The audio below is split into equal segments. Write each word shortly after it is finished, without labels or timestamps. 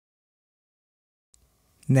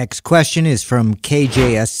Next question is from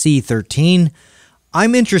KJSC13.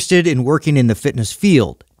 I'm interested in working in the fitness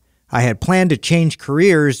field. I had planned to change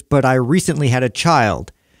careers, but I recently had a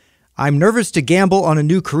child. I'm nervous to gamble on a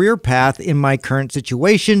new career path in my current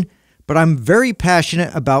situation, but I'm very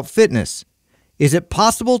passionate about fitness. Is it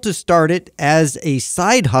possible to start it as a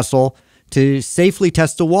side hustle to safely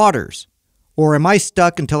test the waters? Or am I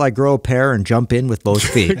stuck until I grow a pair and jump in with both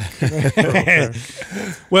feet?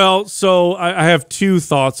 Well, so I have two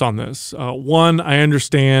thoughts on this. One, I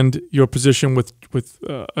understand your position with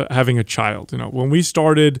having a child. You know, when we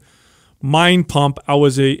started Mind Pump, I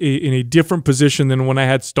was in a different position than when I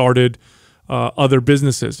had started other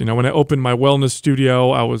businesses. You know, when I opened my wellness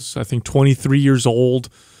studio, I was, I think, 23 years old.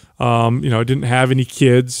 You know, I didn't have any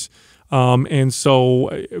kids. And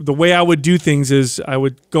so the way I would do things is I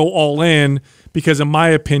would go all in because, in my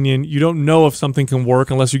opinion, you don't know if something can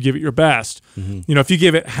work unless you give it your best. You know, if you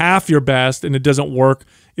give it half your best and it doesn't work,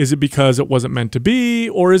 is it because it wasn't meant to be,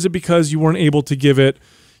 or is it because you weren't able to give it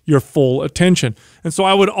your full attention? And so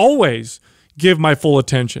I would always give my full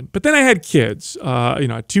attention. But then I had kids, you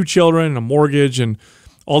know, I had 2 children and a mortgage and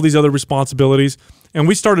all these other responsibilities. And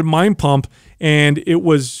we started Mind Pump, and it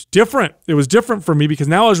was different. It was different for me because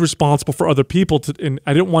now I was responsible for other people, and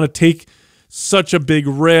I didn't want to take such a big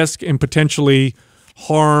risk and potentially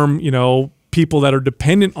harm, you know, people that are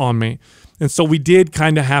dependent on me. And so we did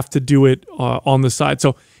kind of have to do it on the side.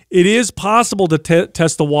 So it is possible to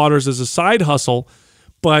test the waters as a side hustle,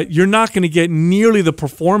 but you're not going to get nearly the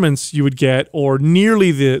performance you would get or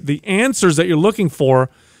nearly the answers that you're looking for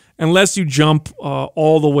unless you jump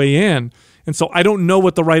all the way in. And so I don't know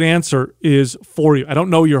what the right answer is for you. I don't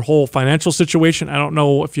know your whole financial situation. I don't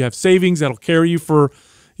know if you have savings that'll carry you for,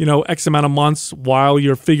 you know, X amount of months while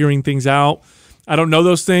you're figuring things out. I don't know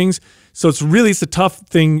those things. So it's a tough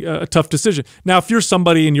thing, a tough decision. Now, if you're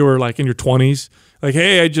somebody and you're like in your 20s, like,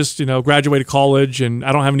 hey, I just, you know, graduated college and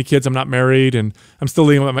I don't have any kids, I'm not married, and I'm still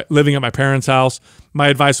living at my parents' house, my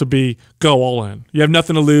advice would be go all in. You have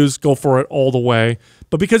nothing to lose, go for it all the way.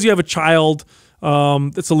 But because you have a child,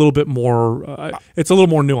 it's a little bit more. It's a little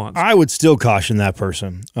more nuanced. I would still caution that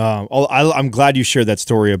person. I'm glad you shared that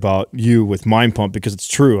story about you with Mind Pump because it's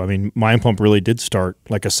true. I mean, Mind Pump really did start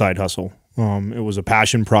like a side hustle. It was a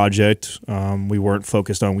passion project. We weren't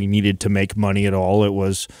focused on we needed to make money at all. It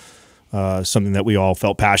was something that we all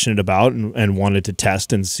felt passionate about and wanted to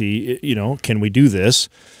test and see. You know, can we do this?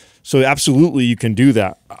 So absolutely you can do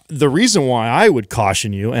that. The reason why I would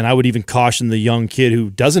caution you, and I would even caution the young kid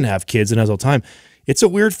who doesn't have kids and has all the time, it's a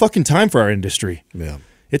weird fucking time for our industry. Yeah.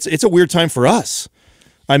 It's a weird time for us.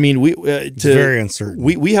 I mean, it's very uncertain.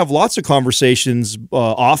 We have lots of conversations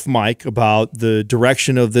off mic about the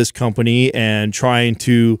direction of this company and trying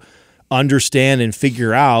to understand and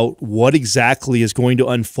figure out what exactly is going to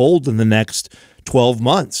unfold in the next 12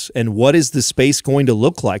 months and what is the space going to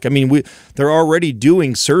look like. I mean, they're already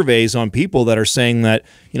doing surveys on people that are saying that,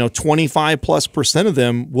 you know, 25+% of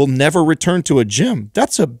them will never return to a gym.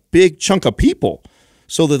 That's a big chunk of people.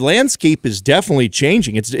 So the landscape is definitely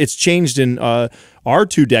changing. It's changed in our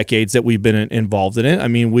 2 decades that we've been involved in it. I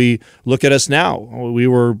mean, we look at us now. We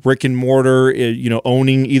were brick and mortar, you know,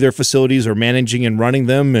 owning either facilities or managing and running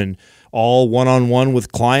them, and all one-on-one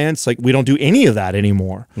with clients. Like, we don't do any of that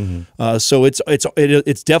anymore. So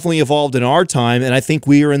it's definitely evolved in our time, and I think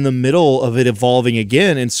we are in the middle of it evolving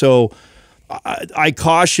again. And so I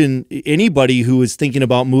caution anybody who is thinking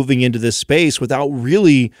about moving into this space without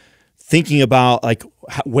really thinking about like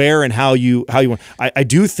where and how you want. I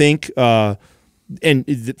do think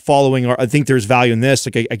and following I think there's value in this.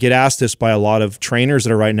 Like, I get asked this by a lot of trainers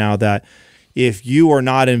that are right now, that if you are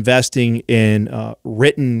not investing in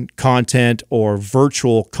written content or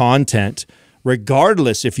virtual content,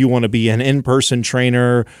 regardless if you want to be an in-person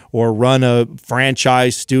trainer or run a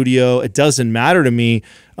franchise studio, it doesn't matter to me.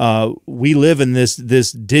 We live in this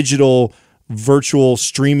digital virtual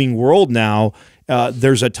streaming world now.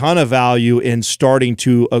 There's a ton of value in starting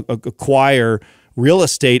to acquire real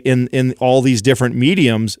estate in all these different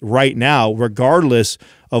mediums right now, regardless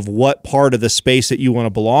of what part of the space that you want to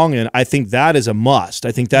belong in. I think that is a must.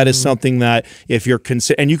 I think that is something that if you're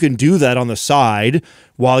and you can do that on the side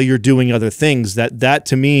while you're doing other things. That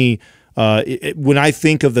to me, when I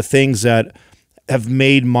think of the things that have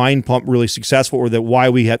made Mind Pump really successful, or that why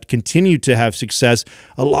we have continued to have success,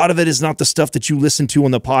 a lot of it is not the stuff that you listen to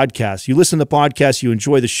on the podcast. You listen to the podcast, you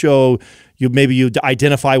enjoy the show, maybe you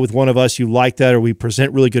identify with one of us, you like that, or we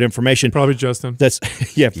present really good information. Probably Justin. That's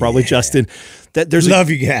probably Justin. Love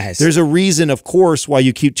you guys. There's a reason, of course, why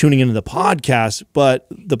you keep tuning into the podcast, but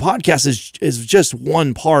the podcast is just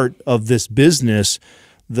one part of this business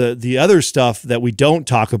The other stuff that we don't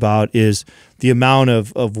talk about is the amount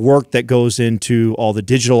of work that goes into all the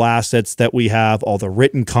digital assets that we have, all the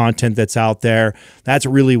written content that's out there. That's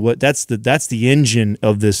really that's the engine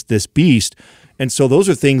of this beast. And so those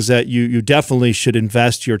are things that you definitely should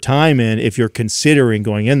invest your time in if you're considering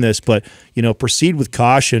going in this. But, proceed with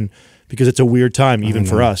caution, because it's a weird time even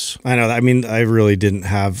for us. I know. I mean, I really didn't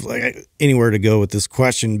have anywhere to go with this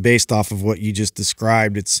question based off of what you just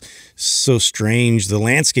described. It's so strange, the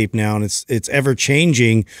landscape now, and it's ever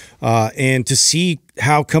changing. And to see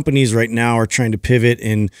how companies right now are trying to pivot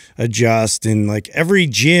and adjust, and every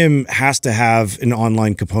gym has to have an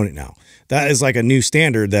online component now. That is like a new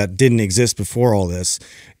standard that didn't exist before all this.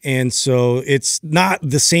 And so it's not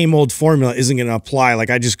the same old formula isn't going to apply.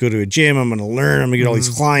 I just go to a gym, I'm going to learn, I'm going to get all these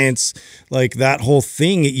clients. That whole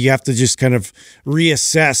thing, you have to just kind of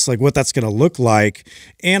reassess what that's going to look like.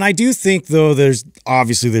 And I do think, though, there's going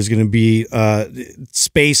to be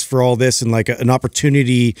space for all this, and an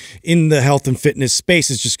opportunity in the health and fitness space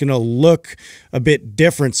is just going to look a bit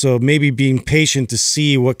different. So maybe being patient to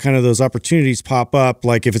see what kind of those opportunities pop up.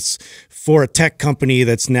 If it's for a tech company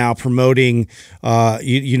that's now promoting,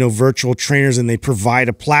 virtual trainers, and they provide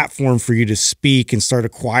a platform for you to speak and start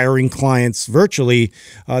acquiring clients virtually,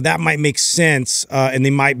 that might make sense. And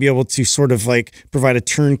they might be able to sort of provide a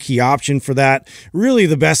turnkey option for that. Really,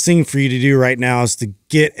 the best thing for you to do right now is to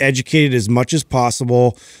get educated as much as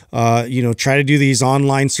possible. Try to do these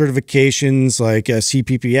online certifications like a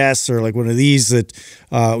CPPS or one of these that,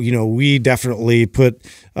 we definitely put,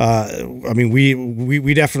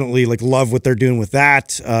 we definitely love what they're doing with that,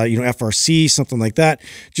 FRC, something like that.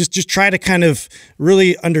 Just try to kind of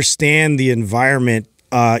really understand the environment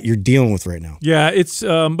you're dealing with right now. Yeah, it's.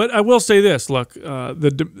 But I will say this: look,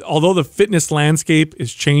 although the fitness landscape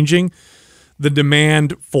is changing, the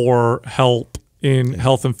demand for help in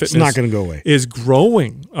health and fitness, it's not going to go away, is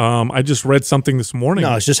growing. I just read something this morning.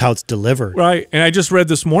 No, it's just how it's delivered. Right. And I just read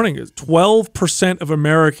this morning, 12% of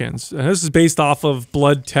Americans, and this is based off of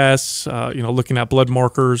blood tests, looking at blood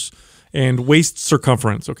markers and waist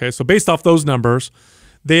circumference. Okay. So based off those numbers,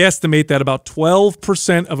 they estimate that about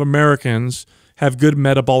 12% of Americans have good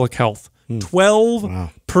metabolic health. 12%. Wow.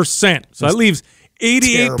 So that leaves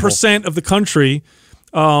 88% of the country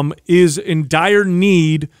is in dire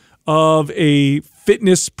need of a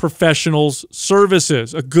fitness professional's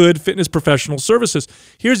services, a good fitness professional services.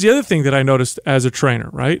 Here's the other thing that I noticed as a trainer,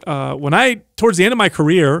 right? Towards the end of my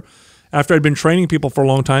career, after I'd been training people for a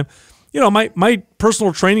long time, my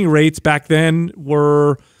personal training rates back then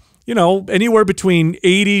were, anywhere between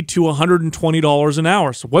 $80 to $120 an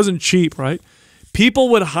hour. So it wasn't cheap, right? People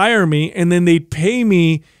would hire me and then they'd pay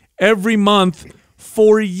me every month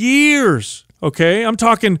for years, okay? I'm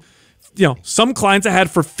talking, some clients I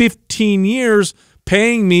had for 15 years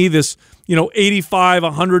paying me this, $85,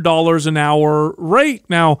 $100 an hour rate.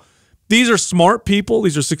 Now, these are smart people.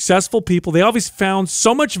 These are successful people. They always found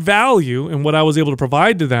so much value in what I was able to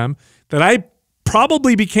provide to them that I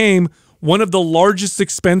probably became one of the largest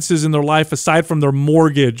expenses in their life aside from their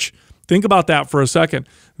mortgage. Think about that for a second.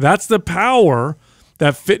 That's the power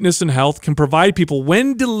that fitness and health can provide people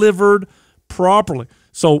when delivered properly.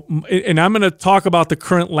 So, and I'm going to talk about the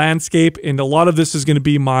current landscape, and a lot of this is going to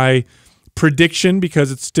be my prediction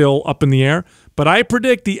because it's still up in the air. But I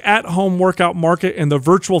predict the at-home workout market and the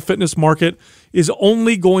virtual fitness market is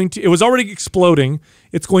only going to, it was already exploding.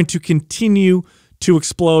 It's going to continue to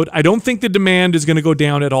explode. I don't think the demand is going to go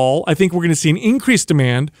down at all. I think we're going to see an increased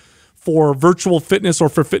demand for virtual fitness or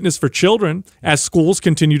for fitness for children as schools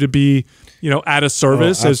continue to be, at a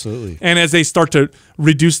service. Absolutely. And as they start to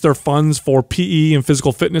reduce their funds for PE and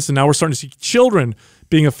physical fitness, and now we're starting to see children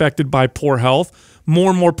being affected by poor health. More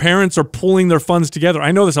and more parents are pulling their funds together.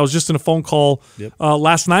 I know this. I was just in a phone call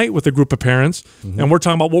last night with a group of parents, and we're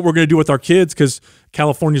talking about what we're going to do with our kids because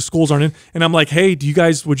California schools aren't in. And I'm like, hey, would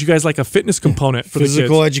you guys like a fitness component for the kids?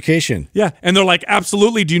 Physical education. Yeah. And they're like,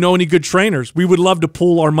 absolutely. Do you know any good trainers? We would love to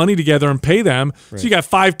pool our money together and pay them. Right. So you got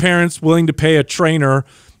 5 parents willing to pay a trainer,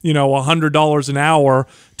 $100 an hour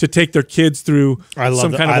to take their kids through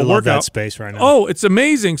some kind of a workout. I love that space right now. Oh, it's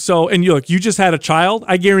amazing. So, and you just had a child.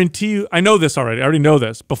 I guarantee you, I know this already. I already know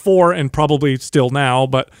this before and probably still now,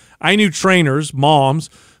 but I knew trainers, moms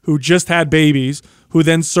who just had babies who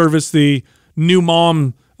then service the new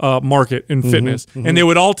mom market in fitness. And they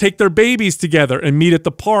would all take their babies together and meet at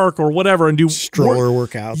the park or whatever and do stroller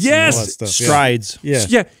workouts. Yes. And all that stuff. Strides.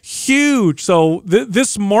 Yeah. Huge. So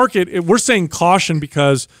this market, we're saying caution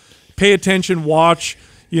because pay attention, watch,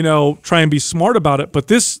 try and be smart about it. But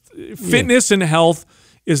this fitness and health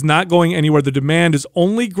is not going anywhere. The demand is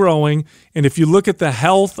only growing. And if you look at the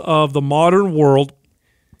health of the modern world,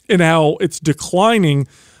 and how it's declining,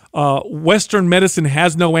 Western medicine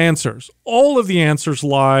has no answers. All of the answers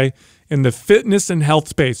lie in the fitness and health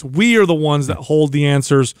space. We are the ones that hold the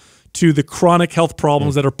answers to the chronic health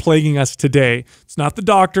problems that are plaguing us today. It's not the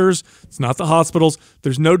doctors. It's not the hospitals.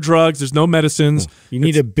 There's no drugs. There's no medicines. You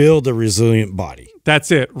need to build a resilient body.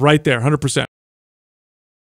 That's it right there, 100%.